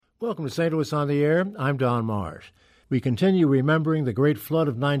Welcome to St. Louis on the Air. I'm Don Marsh. We continue remembering the Great Flood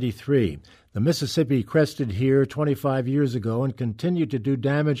of '93. The Mississippi crested here 25 years ago and continued to do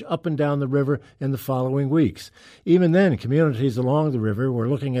damage up and down the river in the following weeks. Even then, communities along the river were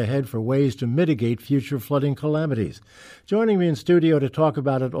looking ahead for ways to mitigate future flooding calamities. Joining me in studio to talk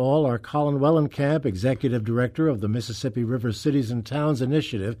about it all are Colin Wellenkamp, Executive Director of the Mississippi River Cities and Towns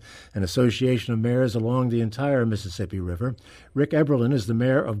Initiative, an association of mayors along the entire Mississippi River. Rick Eberlin is the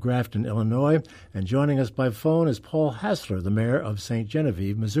mayor of Grafton, Illinois. And joining us by phone is Paul Hassler, the mayor of St.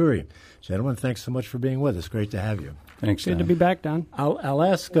 Genevieve, Missouri. Gentlemen, thanks so much for being with us. Great to have you. Thanks, Good to be back, Don. I'll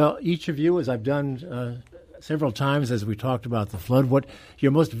ask each of you, as I've done several times as we talked about the flood, what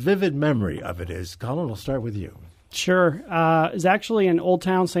your most vivid memory of it is. Colin, we'll start with you. Sure. It's actually in Old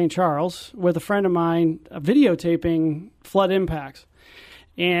Town St. Charles with a friend of mine videotaping flood impacts.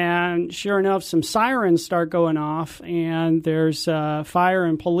 And sure enough, some sirens start going off, and there's fire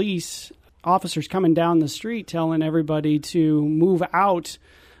and police officers coming down the street telling everybody to move out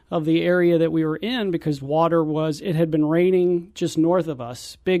of the area that we were in because it had been raining just north of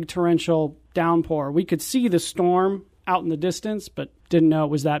us, big torrential downpour. We could see the storm out in the distance, but didn't know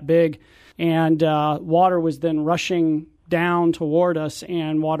it was that big. And water was then rushing down toward us,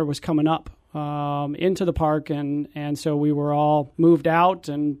 and water was coming up into the park. And so we were all moved out,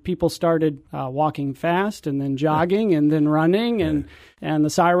 and people started walking fast and then jogging and then running. And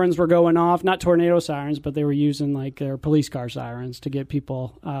the sirens were going off, not tornado sirens, but they were using like their police car sirens to get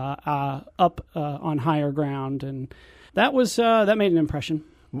people up on higher ground. And that made an impression.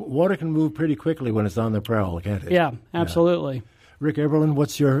 Water can move pretty quickly when it's on the prowl, can't it? Yeah, absolutely. Yeah. Rick Eberlin,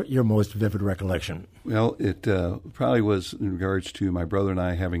 what's your most vivid recollection? Well, it probably was in regards to my brother and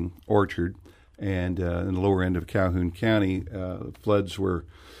I having orchard, and in the lower end of Calhoun County, floods were,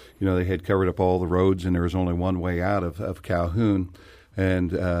 they had covered up all the roads, and there was only one way out of Calhoun, and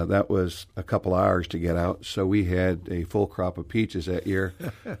that was a couple hours to get out. So we had a full crop of peaches that year,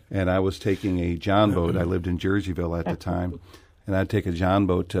 and I was taking a John boat. I lived in Jerseyville at the time, and I'd take a John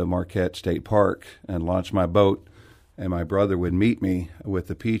boat to Marquette State Park and launch my boat. And my brother would meet me with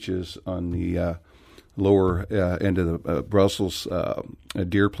the peaches on the lower end of the Brussels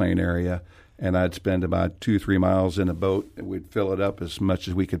deer plain area, and I'd spend about 2-3 miles in a boat, and we'd fill it up as much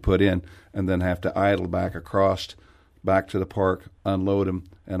as we could put in, and then have to idle back across, back to the park, unload them,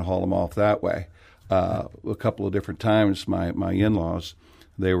 and haul them off that way. A couple of different times, my in-laws,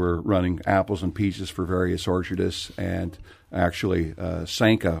 they were running apples and peaches for various orchardists, and actually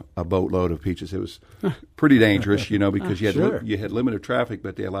sank a boatload of peaches. It was pretty dangerous, because you had limited traffic,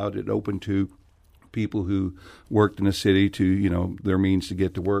 but they allowed it open to people who worked in the city to, their means to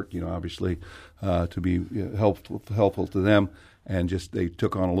get to work, obviously to be helpful to them. And just they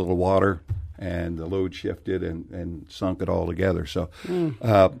took on a little water, and the load shifted and sunk it all together. So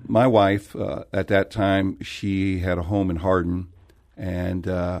my wife, at that time, she had a home in Hardin, and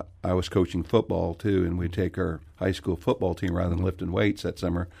I was coaching football, too, and we'd take our high school football team, rather than lifting weights that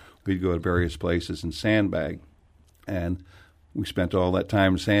summer, we'd go to various places and sandbag. And we spent all that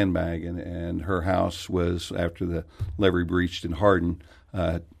time sandbagging, and her house was, after the levee breached in Hardin,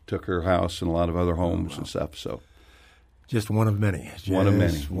 took her house and a lot of other homes and stuff. So, just one of many. One of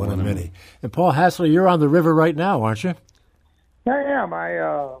many. And Paul Hassler, you're on the river right now, aren't you? I am. I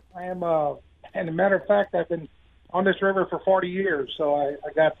am. And a matter of fact, I've been on this river for 40 years, so I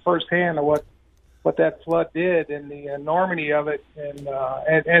got firsthand of what that flood did and the enormity of it. And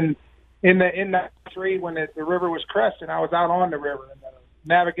in '93, when the river was cresting, I was out on the river, and the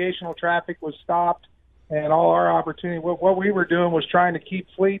navigational traffic was stopped, and all our opportunity. What we were doing was trying to keep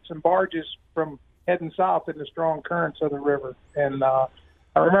fleets and barges from heading south in the strong currents of the river. And I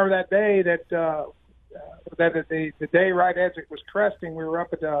remember that day the day right as it was cresting, we were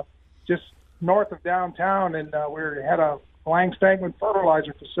up at just north of downtown, and we had a Lang-Stangman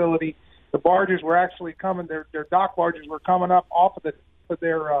fertilizer facility. The barges were actually coming; their dock barges were coming up off of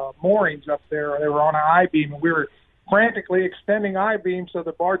their moorings up there. They were on an I-beam, and we were frantically extending I-beam so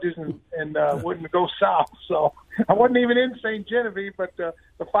the barges and wouldn't go south. So I wasn't even in St. Genevieve, but the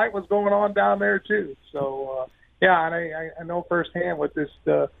fight was going on down there too. So and I know firsthand what this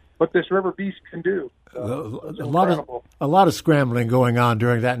river beast can do. A lot of scrambling going on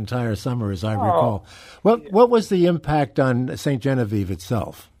during that entire summer, as I recall. What was the impact on St. Genevieve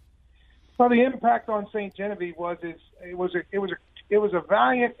itself? Well, the impact on St. Genevieve it was a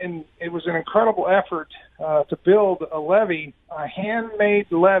valiant and it was an incredible effort to build a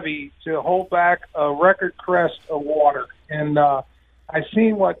handmade levee to hold back a record crest of water. And I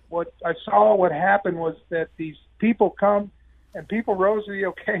saw what happened was that these people come. And people rose to the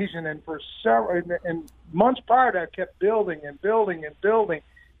occasion, and for several and months prior to that, kept building and building and building.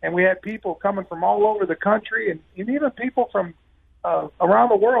 and we had people coming from all over the country, and even people from around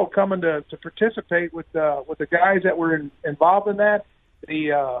the world coming to participate with the guys that were involved in that,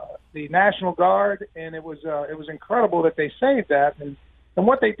 the National Guard, and it was incredible that they saved that, and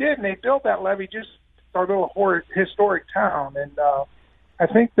what they did, and they built that levee just our little historic town, and I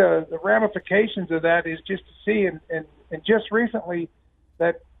think the ramifications of that is just to see, and just recently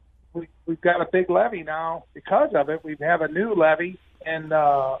that we've got a big levee now because of it. We have a new levee and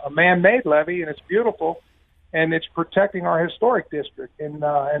a man-made levee, and it's beautiful, and it's protecting our historic district. And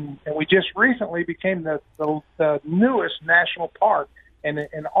we just recently became the newest national park, and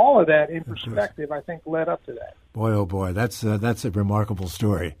all of that in perspective, I think, led up to that. Boy, oh boy, that's a remarkable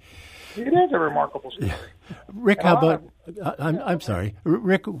story. It is a remarkable story. Rick, how about? I'm sorry,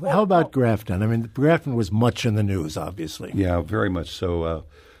 Rick. How about Grafton? I mean, Grafton was much in the news, obviously. Yeah, very much so.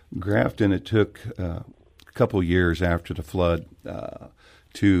 Grafton. It took a couple years after the flood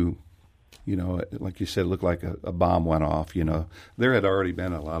to, like you said, it looked like a bomb went off. There had already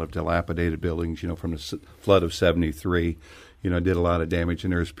been a lot of dilapidated buildings. From the flood of '73. Did a lot of damage,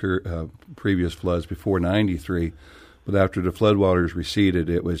 and there's previous floods before '93. But after the floodwaters receded,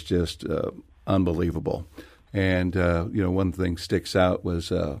 it was just unbelievable. And, one thing sticks out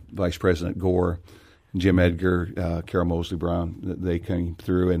was Vice President Gore, Jim Edgar, Carol Moseley Brown. They came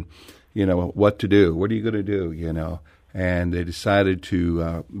through and, what to do. What are you going to do, And they decided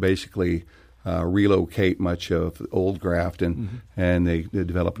to basically relocate much of old Grafton, and they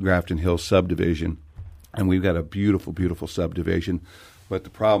developed Grafton Hills subdivision. And we've got a beautiful, beautiful subdivision. But the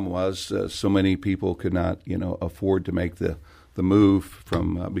problem was so many people could not, afford to make the move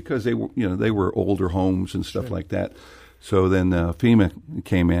from because they were older homes and stuff like that. So then FEMA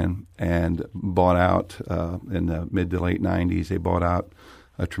came in and bought out in the mid to late '90s. They bought out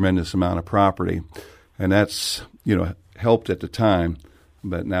a tremendous amount of property, and that's helped at the time.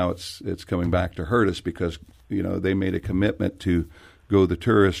 But now it's coming back to hurt us because they made a commitment to go the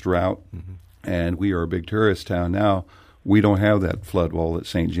tourist route, and we are a big tourist town now. We don't have that flood wall that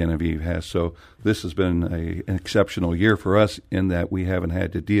St. Genevieve has. So this has been an exceptional year for us in that we haven't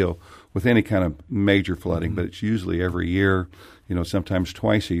had to deal with any kind of major flooding, but it's usually every year, sometimes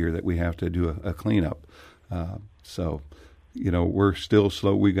twice a year that we have to do a cleanup. So we're still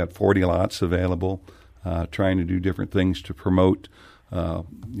slow. We've got 40 lots available, trying to do different things to promote,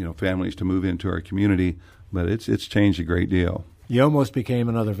 families to move into our community, but it's changed a great deal. You almost became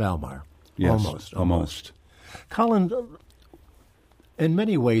another Valmar. Yes, almost. Colin, in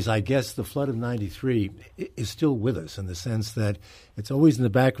many ways, I guess the flood of '93 is still with us in the sense that it's always in the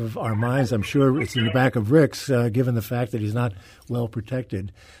back of our minds. I'm sure it's in the back of Rick's, given the fact that he's not well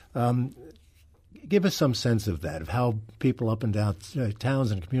protected. Give us some sense of that, of how people up and down,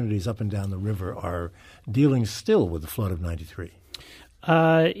 towns and communities up and down the river are dealing still with the flood of '93.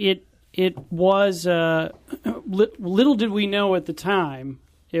 It was, little did we know at the time,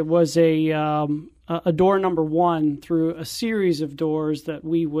 it was a door number one through a series of doors that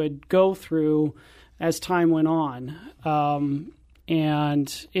we would go through as time went on.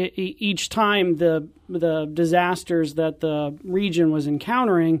 And each time the disasters that the region was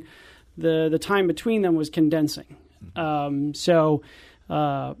encountering, the time between them was condensing.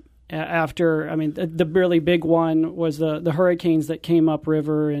 After, the really big one was the hurricanes that came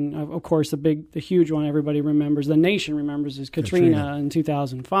upriver, and of course the huge one everybody remembers, the nation remembers, is Katrina in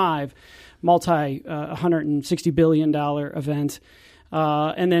 2005, $160 billion event,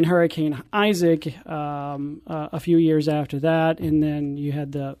 and then Hurricane Isaac a few years after that, and then you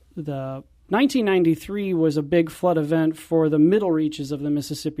had the 1993 was a big flood event for the middle reaches of the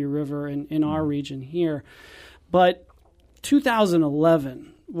Mississippi River in our region here, but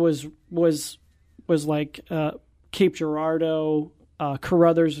 2011 was like Cape Girardeau,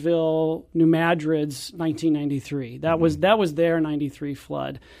 Caruthersville, New Madrid's 1993. That was their 93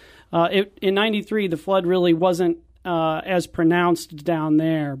 flood. In 93, the flood really wasn't as pronounced down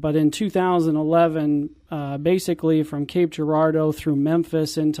there, but in 2011, basically from Cape Girardeau through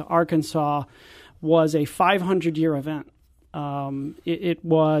Memphis into Arkansas was a 500-year event. It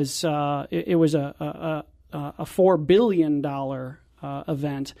was a $4 billion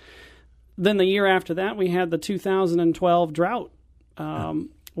event. Then the year after that, we had the 2012 drought,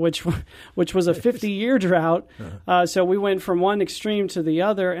 which was a 50-year drought. So we went from one extreme to the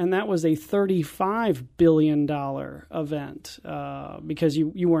other, and that was a $35 billion event because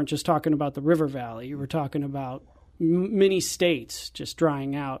you weren't just talking about the river valley. You were talking about many states just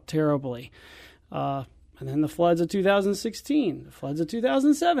drying out terribly. And then the floods of 2016, the floods of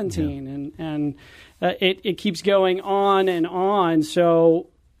 2017, and it keeps going on and on. So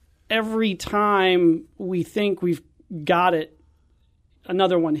every time we think we've got it,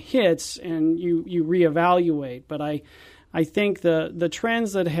 another one hits and you reevaluate. But I think the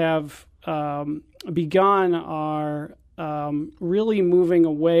trends that have begun are really moving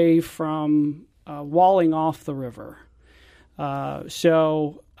away from walling off the river.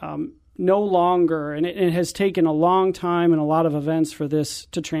 No longer, and it has taken a long time and a lot of events for this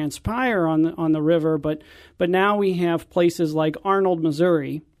to transpire on the river, but now we have places like Arnold,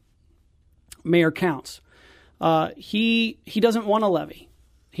 Missouri. Mayor Counts. He doesn't want a levee.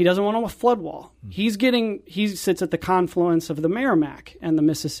 He doesn't want a flood wall. Mm-hmm. He sits at the confluence of the Merrimack and the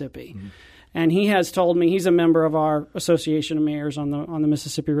Mississippi. Mm-hmm. And he has told me, he's a member of our Association of Mayors on the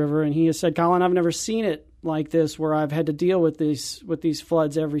Mississippi River, and he has said, Colin, I've never seen it like this where I've had to deal with these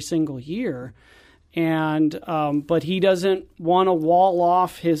floods every single year. And but he doesn't want to wall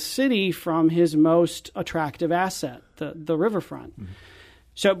off his city from his most attractive asset, the riverfront. Mm-hmm.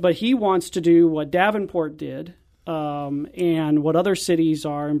 But he wants to do what Davenport did, and what other cities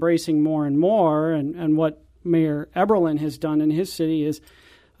are embracing more and more, and what Mayor Eberlin has done in his city is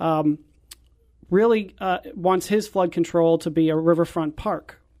really wants his flood control to be a riverfront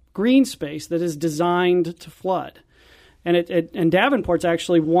park, green space that is designed to flood. And Davenport's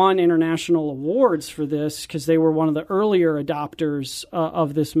actually won international awards for this because they were one of the earlier adopters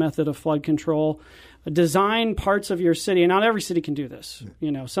of this method of flood control. Design parts of your city, and not every city can do this.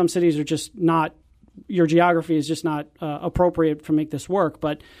 You know, some cities are just not, your geography is just not appropriate to make this work.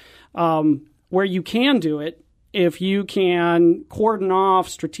 But where you can do it, if you can cordon off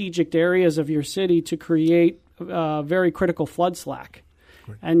strategic areas of your city to create very critical flood slack,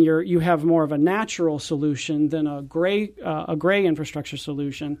 and you have more of a natural solution than a gray infrastructure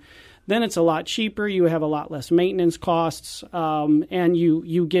solution, then it's a lot cheaper. You have a lot less maintenance costs, and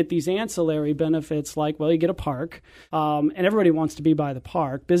you get these ancillary benefits like, well, you get a park, and everybody wants to be by the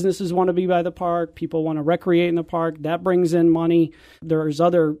park. Businesses want to be by the park. People want to recreate in the park. That brings in money. There's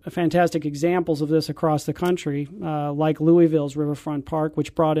other fantastic examples of this across the country, like Louisville's Riverfront Park,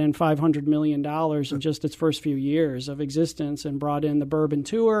 which brought in $500 million in just its first few years of existence, and brought in the Bourbon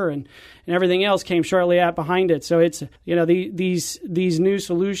Tour, and everything else came shortly behind it. So it's, these new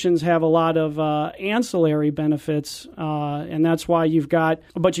solutions have a lot of ancillary benefits, and that's why you've got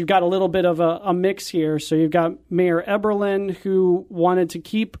a little bit of a mix here. So you've got Mayor Eberlin, who wanted to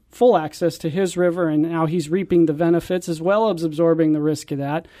keep full access to his river, and now he's reaping the benefits as well as absorbing the risk of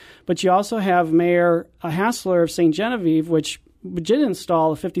that. But you also have Mayor Hassler of St. Genevieve, which did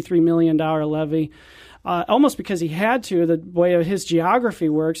install a $53 million levee, almost because he had to. The way his geography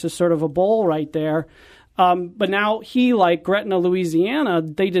works is sort of a bowl right there. But now he, like Gretna, Louisiana,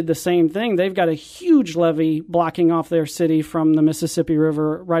 they did the same thing. They've got a huge levee blocking off their city from the Mississippi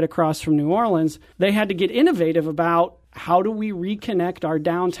River right across from New Orleans. They had to get innovative about how do we reconnect our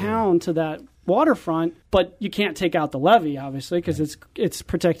downtown to that waterfront, but you can't take out the levee, obviously, because it's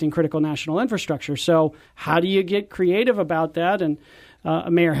protecting critical national infrastructure. So how do you get creative about that? And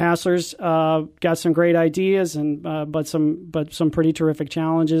Mayor Hassler's got some great ideas, and but some pretty terrific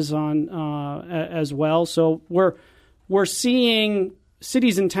challenges on as well. So we're seeing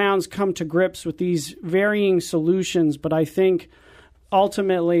cities and towns come to grips with these varying solutions, but I think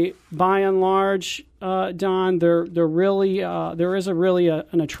ultimately, by and large, Don, there is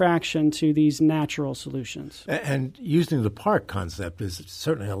an attraction to these natural solutions. And using the park concept is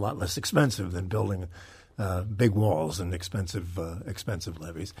certainly a lot less expensive than building big walls and expensive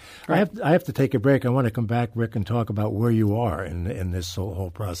levees. Right. I have to take a break. I want to come back, Rick, and talk about where you are in this whole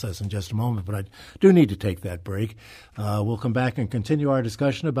process in just a moment, but I do need to take that break. We'll come back and continue our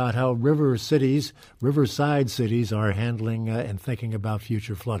discussion about how riverside cities are handling and thinking about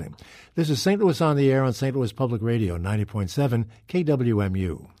future flooding. This is St. Louis on the Air on St. Louis Public Radio, 90.7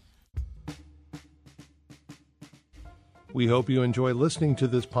 KWMU. We hope you enjoy listening to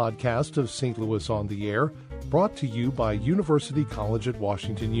this podcast of St. Louis on the Air, brought to you by University College at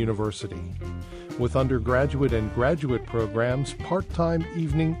Washington University. With undergraduate and graduate programs, part-time,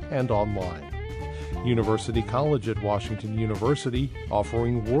 evening, and online. University College at Washington University,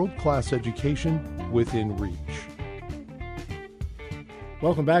 offering world-class education within reach.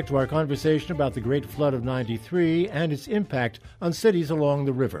 Welcome back to our conversation about the Great Flood of '93 and its impact on cities along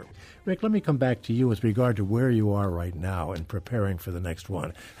the river. Rick, let me come back to you with regard to where you are right now in preparing for the next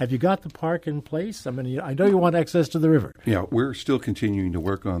one. Have you got the park in place? I mean, I know you want access to the river. Yeah, we're still continuing to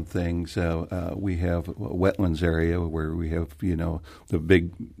work on things. We have a wetlands area where we have, the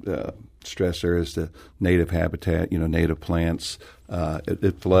big stress there is the native habitat, native plants.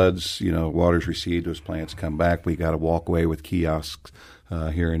 It floods, waters recede, those plants come back. We got a walkway with kiosks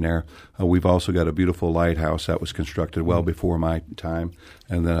here and there. We've also got a beautiful lighthouse that was constructed well before my time,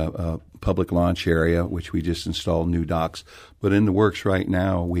 and then public launch area, which we just installed new docks. But in the works right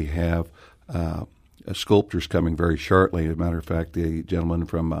now, we have sculptures coming very shortly. As a matter of fact, the gentleman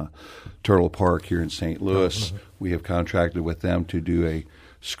from Turtle Park here in St. Louis, we have contracted with them to do a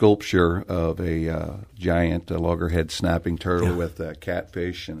sculpture of a giant loggerhead snapping turtle with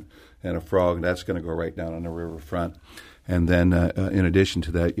catfish and a frog. That's going to go right down on the riverfront. And then in addition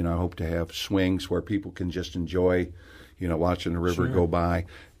to that, I hope to have swings where people can just enjoy, watching the river go by.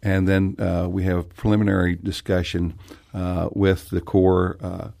 And then we have preliminary discussion with the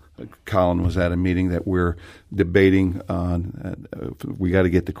Corps. Colin was at a meeting that we're debating on. We got to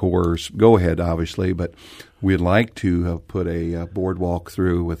get the Corps' go-ahead, obviously, but we'd like to put a boardwalk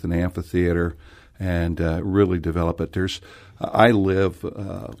through with an amphitheater and really develop it. I live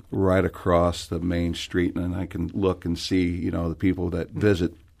right across the main street, and I can look and see, the people that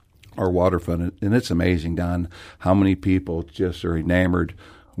visit our waterfront, and it's amazing, Don, how many people just are enamored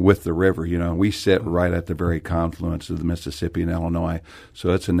with the river. We sit right at the very confluence of the Mississippi and Illinois,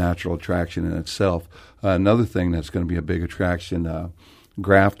 so it's a natural attraction in itself. Another thing that's going to be a big attraction,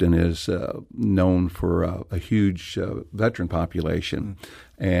 Grafton is known for a huge veteran population,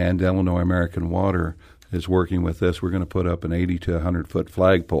 and Illinois American Water is working with us. We're going to put up an 80 to 100-foot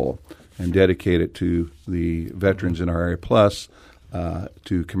flagpole and dedicate it to the veterans in our area, plus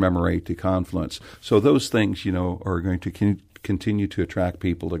to commemorate the confluence. So those things, are going to continue to attract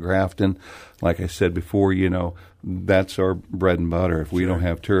people to Grafton. Like I said before, that's our bread and butter. If we don't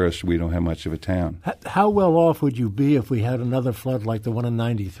have tourists, we don't have much of a town. How well off would you be if we had another flood like the one in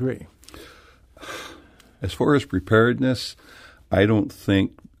 93? As far as preparedness, I don't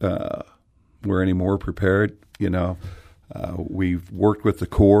think we're any more prepared. We've worked with the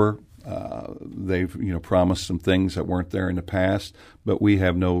Corps. They've promised some things that weren't there in the past, but we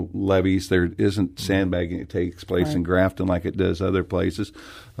have no levees. There isn't sandbagging that takes place in Grafton like it does other places.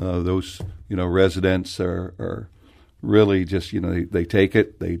 Those residents are really just they take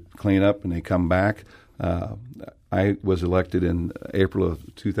it, they clean up, and they come back. I was elected in April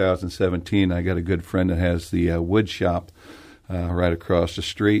of 2017. I got a good friend that has the wood shop right across the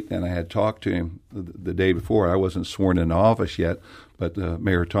street, and I had talked to him the day before. I wasn't sworn into office yet, but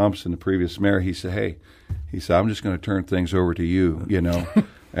Mayor Thompson, the previous mayor, he said, I'm just going to turn things over to you,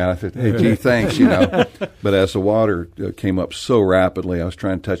 And I said, hey, gee, thanks, But as the water came up so rapidly, I was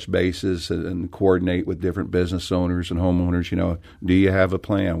trying to touch bases and coordinate with different business owners and homeowners, do you have a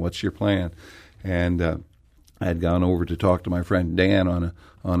plan? What's your plan? And I had gone over to talk to my friend Dan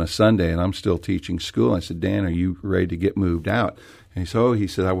on a Sunday, and I'm still teaching school. I said, Dan, are you ready to get moved out? And he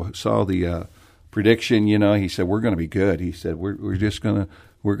said, I saw the prediction, he said, we're going to be good. He said, we're just going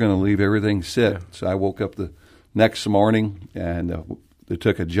to leave everything sit. So I woke up the next morning, and they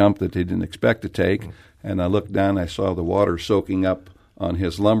took a jump that they didn't expect to take. And I looked down, I saw the water soaking up on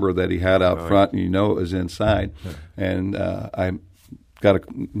his lumber that he had out front, and it was inside. And I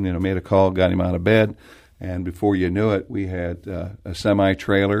made a call, got him out of bed. And before you knew it, we had a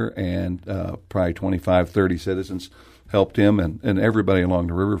semi-trailer and probably 25, 30 citizens helped him and everybody along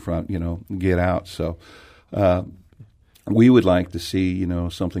the riverfront, get out. So we would like to see,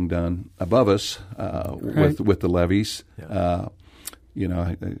 something done above us with the levees. Yeah.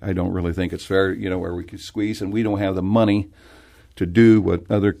 I don't really think it's fair, where we could squeeze, and we don't have the money to do what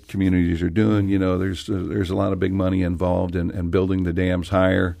other communities are doing. There's a lot of big money involved in building the dams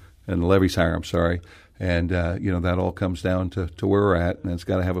higher and the levees higher, And, that all comes down to where we're at, and it's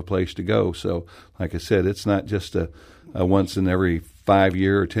got to have a place to go. So, like I said, it's not just a once in every 5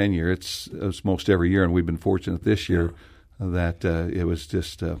 year or 10 year. It's most every year, and we've been fortunate this year that it was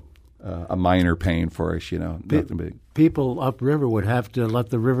just a minor pain for us, nothing big. People upriver would have to let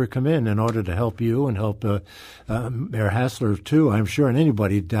the river come in order to help you and help Mayor Hassler, too, I'm sure, and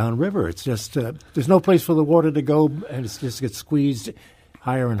anybody downriver. It's just there's no place for the water to go, and it just gets squeezed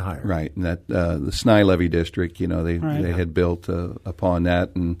higher and higher. Right, and that the Sny Levee District, they had built upon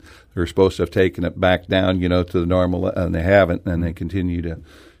that, and they were supposed to have taken it back down, to the normal, and they haven't, and they continue to,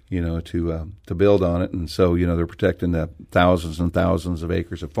 to build on it, and so they're protecting the thousands and thousands of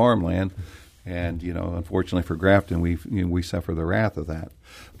acres of farmland, and unfortunately for Grafton, we suffer the wrath of that.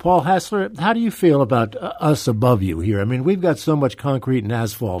 Paul Hassler, how do you feel about us above you here? I mean, we've got so much concrete and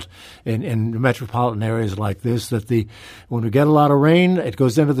asphalt in metropolitan areas like this that when we get a lot of rain, it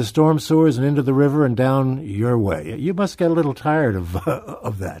goes into the storm sewers and into the river and down your way. You must get a little tired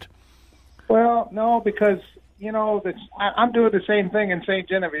of that. Well, no, because I'm doing the same thing in St.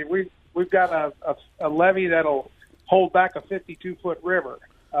 Genevieve. We've got a levee that'll hold back a 52-foot river.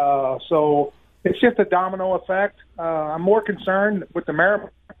 So it's just a domino effect. I'm more concerned with the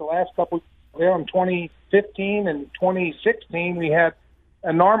Merrimack. The last couple in 2015 and 2016, we had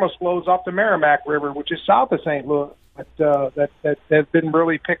enormous flows off the Merrimack River, which is south of St. Louis, that have been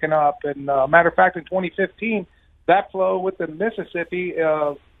really picking up. And matter of fact, in 2015, that flow with the Mississippi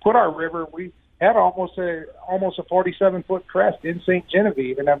put our river. We had almost a 47-foot crest in St.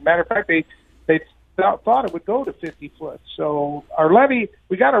 Genevieve, and as a matter of fact, they thought it would go to 50 foot. So our levee,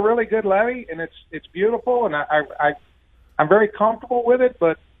 we got a really good levee, and it's beautiful, and I'm very comfortable with it.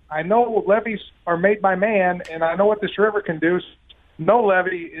 But I know levees are made by man, and I know what this river can do. No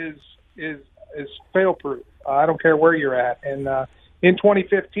levee is fail-proof. I don't care where you're at. And in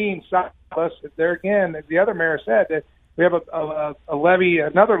 2015, south of us, there again, as the other mayor said, that we have a levee,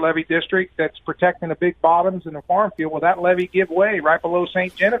 another levee district that's protecting the big bottoms in the farm field. Well, that levee gave way right below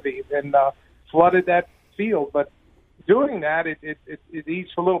St. Genevieve and flooded that field. But doing that, it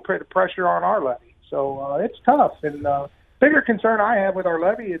eats a little bit of pressure on our levee. So it's tough. And bigger concern I have with our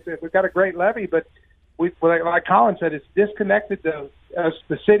levee is that we've got a great levee, but like Colin said, it's disconnected the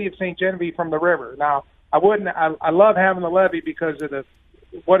city of St. Genevieve from the river. Now, I love having the levee because of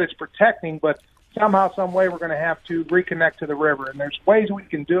what it's protecting, but somehow, some way, we're going to have to reconnect to the river. And there's ways we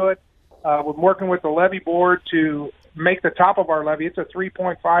can do it. We're working with the levee board to make the top of our levee. It's a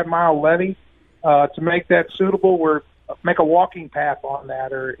 3.5-mile levee. To make that suitable, make a walking path on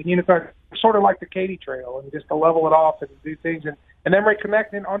that, or sort of like the Katy Trail, and just to level it off and do things, and then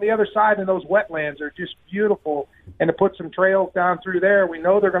reconnecting on the other side. And those wetlands are just beautiful, and to put some trails down through there. We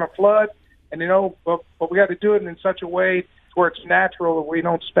know they're going to flood, and but we got to do it in such a way where it's natural that we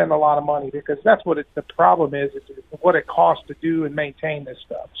don't spend a lot of money, because that's what the problem is. It's what it costs to do and maintain this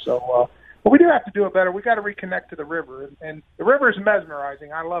stuff. So, but we do have to do it better. We got to reconnect to the river, and the river is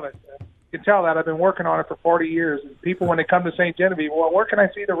mesmerizing. I love it. You can tell that I've been working on it for 40 years. And people, when they come to St. Genevieve, well, where can I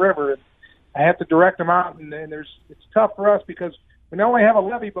see the river? And I have to direct them out, and it's tough for us because we not only have a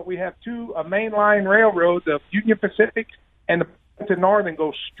levee, but we have a mainline railroad, the Union Pacific and the Burlington Northern,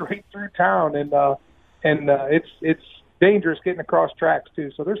 go straight through town, and it's dangerous getting across tracks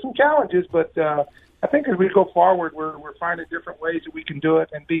too. So there's some challenges, but I think as we go forward, we're finding different ways that we can do it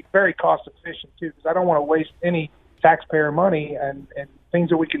and be very cost efficient too, because I don't want to waste any taxpayer money and things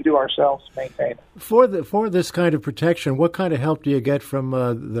that we can do ourselves to maintain it. For this kind of protection, what kind of help do you get from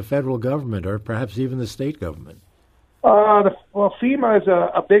the federal government or perhaps even the state government? FEMA is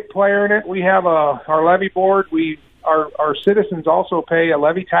a big player in it. We have our levee board. Our citizens also pay a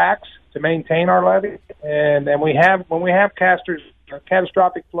levee tax to maintain our levee, and when we have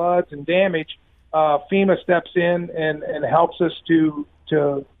catastrophic floods and damage, FEMA steps in and helps us to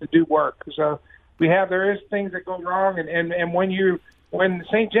do work. So there is things that go wrong, and when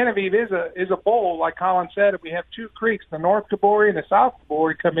St. Genevieve is a bowl, like Colin said, we have two creeks, the North Kabori and the South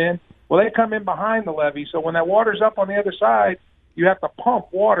Kabori come in. Well, they come in behind the levee, so when that water's up on the other side, you have to pump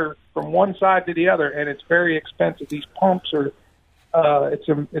water from one side to the other, and it's very expensive. These pumps are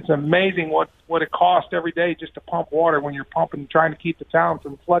it's amazing what it costs every day just to pump water when you're pumping, trying to keep the town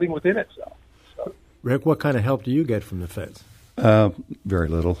from flooding within itself. So. Rick, what kind of help do you get from the feds? Very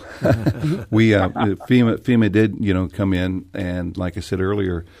little. FEMA did, come in, and like I said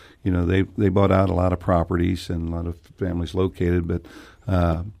earlier, they bought out a lot of properties and a lot of families located, but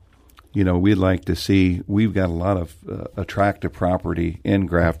we'd like to see. We've got a lot of attractive property in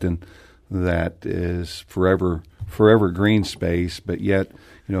Grafton that is forever green space, but yet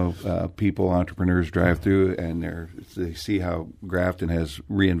people, entrepreneurs drive through and they see how Grafton has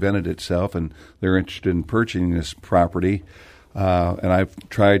reinvented itself, and they're interested in purchasing this property. And I've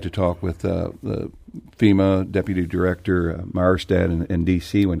tried to talk with the FEMA Deputy Director Marstad and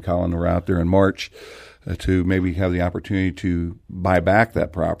D.C. when Colin were out there in March to maybe have the opportunity to buy back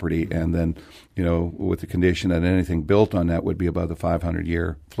that property, and then, with the condition that anything built on that would be above the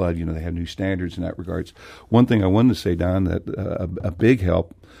 500-year flood. They have new standards in that regards. One thing I wanted to say, Don, that a big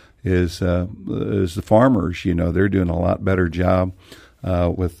help is the farmers. They're doing a lot better job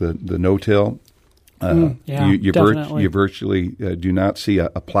with the no-till. You virtually do not see a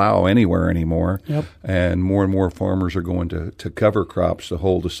plow anywhere anymore. Yep. And more farmers are going to cover crops to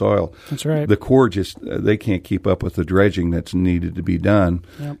hold the soil. That's right. The Corps they can't keep up with the dredging that's needed to be done.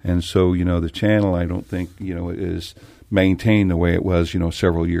 Yep. And so, the channel, I don't think, is maintained the way it was,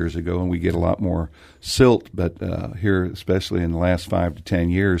 several years ago, and we get a lot more silt. But here, especially in the last 5 to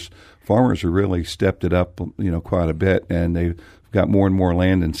 10 years, farmers have really stepped it up, quite a bit, and they've got more and more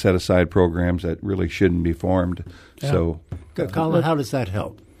land and set-aside programs that really shouldn't be farmed. Yeah. So, Colin, how does that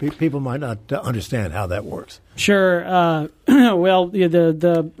help? People might not understand how that works. Sure. Well,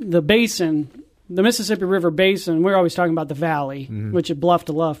 the basin, the Mississippi River Basin, we're always talking about the valley, which is bluff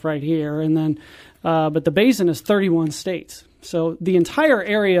to luff right here, and then, but the basin is 31 states. So the entire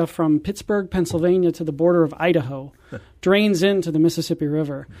area from Pittsburgh, Pennsylvania to the border of Idaho drains into the Mississippi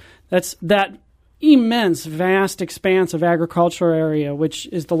River. That's that immense, vast expanse of agricultural area, which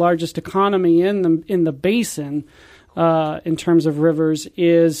is the largest economy in the basin in terms of rivers,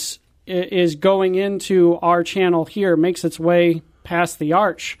 is going into our channel here, makes its way past the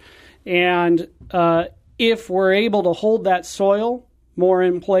arch. And if we're able to hold that soil more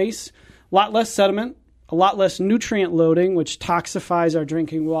in place, a lot less sediment, a lot less nutrient loading, which toxifies our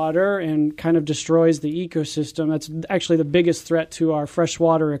drinking water and kind of destroys the ecosystem. That's actually the biggest threat to our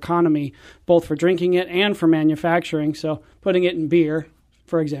freshwater economy, both for drinking it and for manufacturing. So putting it in beer,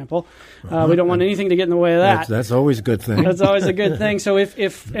 for example. We don't want anything to get in the way of that. That's always a good thing. That's always a good thing. So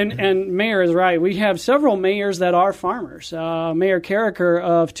if Mayor is right, we have several mayors that are farmers. Mayor Carricker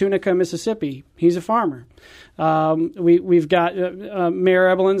of Tunica, Mississippi, he's a farmer. We've got Mayor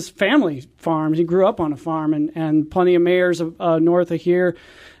Ebelin's family farms. He grew up on a farm, and plenty of mayors north of here.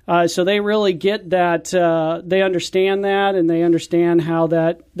 So they really get that. They understand that, and they understand how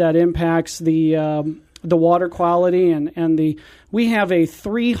that impacts the water quality and we have a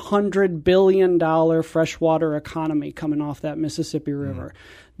 $300 billion freshwater economy coming off that Mississippi River.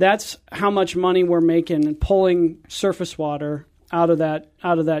 That's how much money we're making and pulling surface water out of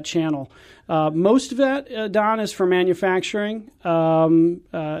that channel. Most of that, Don, is for manufacturing.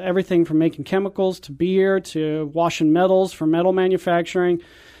 Everything from making chemicals to beer to washing metals for metal manufacturing.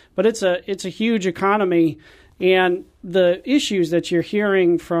 But it's a huge economy. And the issues that you're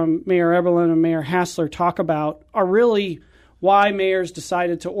hearing from Mayor Eberlin and Mayor Hassler talk about are really why mayors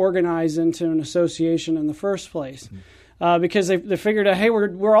decided to organize into an association in the first place. Because they figured out, hey,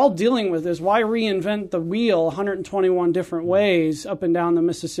 we're all dealing with this. Why reinvent the wheel 121 different ways up and down the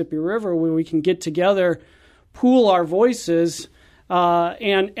Mississippi River where we can get together, pool our voices,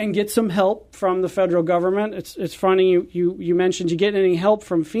 and get some help from the federal government. It's funny, you mentioned you get any help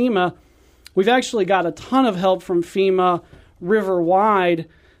from FEMA. We've actually got a ton of help from FEMA river-wide.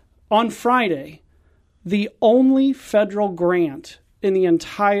 On Friday, the only federal grant in the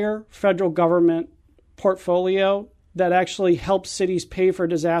entire federal government portfolio that actually helps cities pay for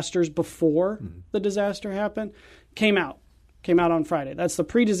disasters before the disaster happened came out on Friday. That's the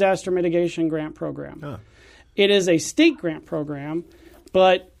Pre-Disaster Mitigation Grant Program. Oh. It is a state grant program,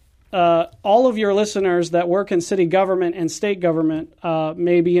 but all of your listeners that work in city government and state government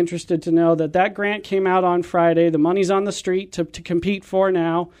may be interested to know that grant came out on Friday. The money's on the street to compete for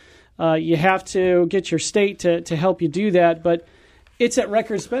now. You have to get your state to help you do that, but it's at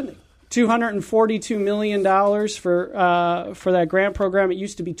record spending. $242 million for that grant program. It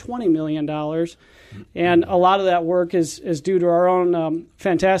used to be $20 million. And a lot of that work is due to our own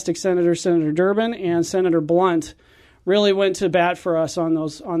fantastic Senator Durbin and Senator Blunt really went to bat for us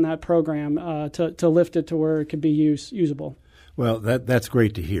on that program to lift it to where it could be usable. Well, that's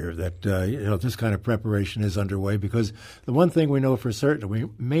great to hear that this kind of preparation is underway, because the one thing we know for certain, we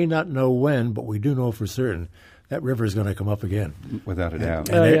may not know when, but we do know for certain, that river is going to come up again. Without a doubt.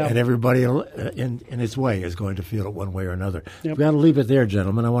 And everybody in its way is going to feel it one way or another. Yep. We've got to leave it there,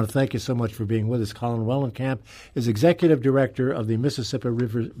 gentlemen. I want to thank you so much for being with us. Colin Wellenkamp is Executive Director of the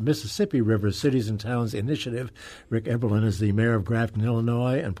Mississippi River Cities and Towns Initiative. Rick Eberlin is the Mayor of Grafton,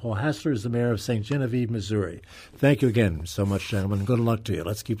 Illinois, and Paul Hassler is the Mayor of St. Genevieve, Missouri. Thank you again so much, gentlemen, and good luck to you.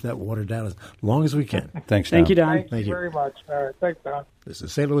 Let's keep that water down as long as we can. Thanks, Don. Thank you, Don. Thank you very much. All right. Thanks, Don. This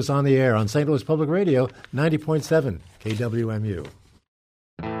is St. Louis on the Air on St. Louis Public Radio, 90.7 KWMU.